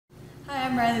Hi,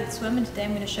 I'm Riley the Swim, and today I'm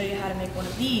going to show you how to make one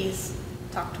of these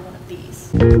talk to one of these.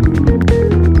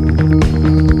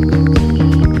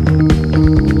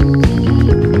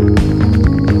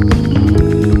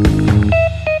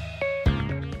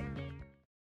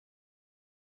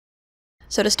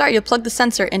 So to start, you'll plug the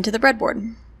sensor into the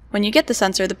breadboard. When you get the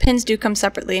sensor, the pins do come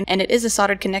separately, and it is a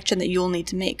soldered connection that you will need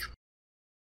to make.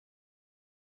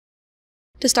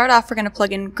 To start off, we're going to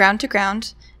plug in ground to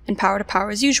ground and power to power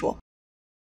as usual.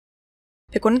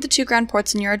 Pick one of the two ground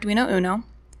ports in your Arduino Uno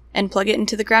and plug it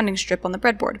into the grounding strip on the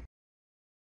breadboard.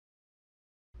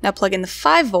 Now plug in the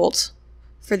 5 volts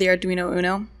for the Arduino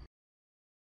Uno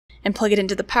and plug it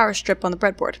into the power strip on the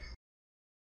breadboard.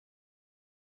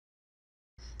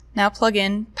 Now plug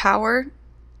in power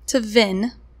to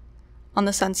VIN on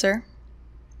the sensor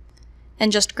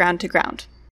and just ground to ground.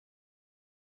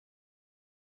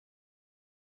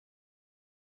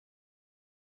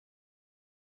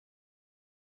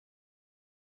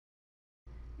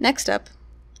 Next up,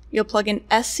 you'll plug in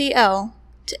SCL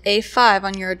to A5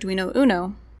 on your Arduino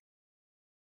Uno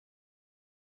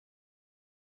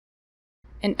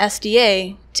and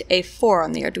SDA to A4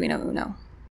 on the Arduino Uno.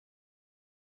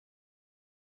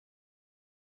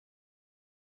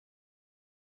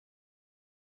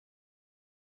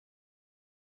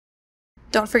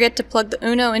 Don't forget to plug the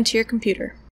Uno into your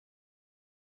computer.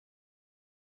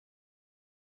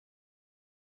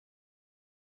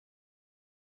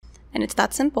 And it's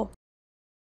that simple.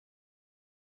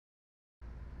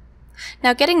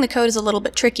 Now getting the code is a little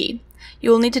bit tricky.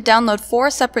 You will need to download 4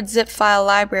 separate zip file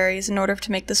libraries in order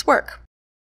to make this work.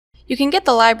 You can get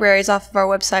the libraries off of our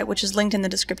website, which is linked in the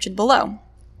description below.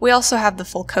 We also have the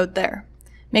full code there.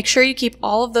 Make sure you keep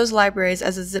all of those libraries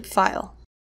as a zip file.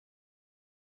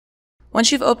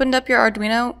 Once you've opened up your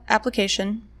Arduino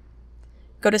application,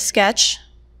 go to Sketch,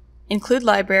 Include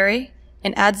Library,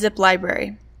 and Add Zip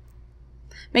Library.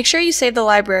 Make sure you save the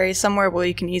library somewhere where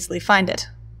you can easily find it.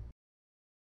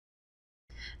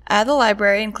 Add the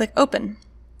library and click Open.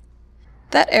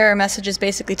 That error message is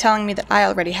basically telling me that I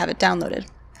already have it downloaded.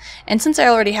 And since I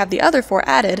already have the other 4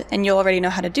 added, and you'll already know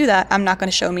how to do that, I'm not going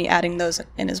to show me adding those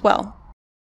in as well.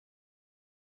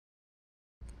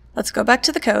 Let's go back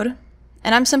to the code,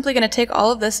 and I'm simply going to take all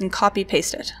of this and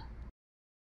copy-paste it.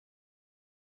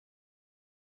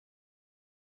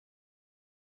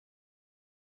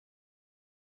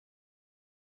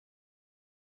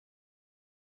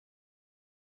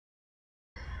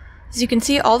 As you can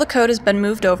see, all the code has been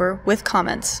moved over with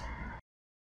comments.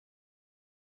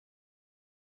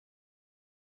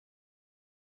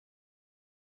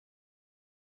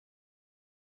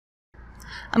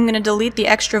 I'm going to delete the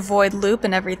extra void loop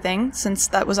and everything, since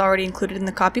that was already included in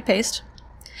the copy-paste.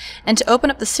 And to open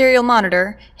up the serial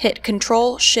monitor, hit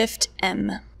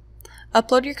Ctrl-Shift-M.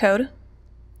 Upload your code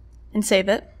and save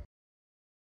it.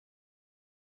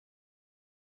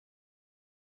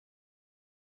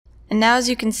 And now, as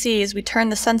you can see, as we turn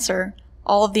the sensor,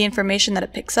 all of the information that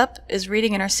it picks up is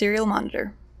reading in our serial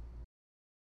monitor.